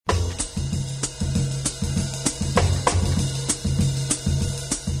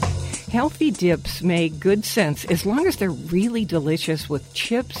Healthy dips make good sense as long as they're really delicious with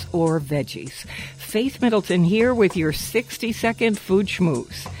chips or veggies. Faith Middleton here with your 60-second food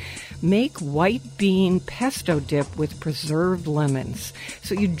schmooze. Make white bean pesto dip with preserved lemons.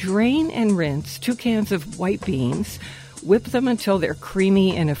 So you drain and rinse 2 cans of white beans, whip them until they're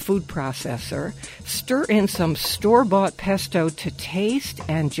creamy in a food processor, stir in some store-bought pesto to taste,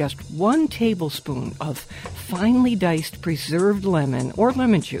 and just 1 tablespoon of finely diced preserved lemon or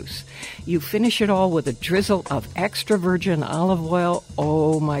lemon juice. You finish it all with a drizzle of extra virgin olive oil.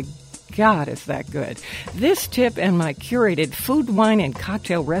 Oh my God, is that good. This tip and my curated food, wine, and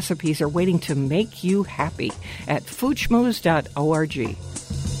cocktail recipes are waiting to make you happy at foodschmooze.org.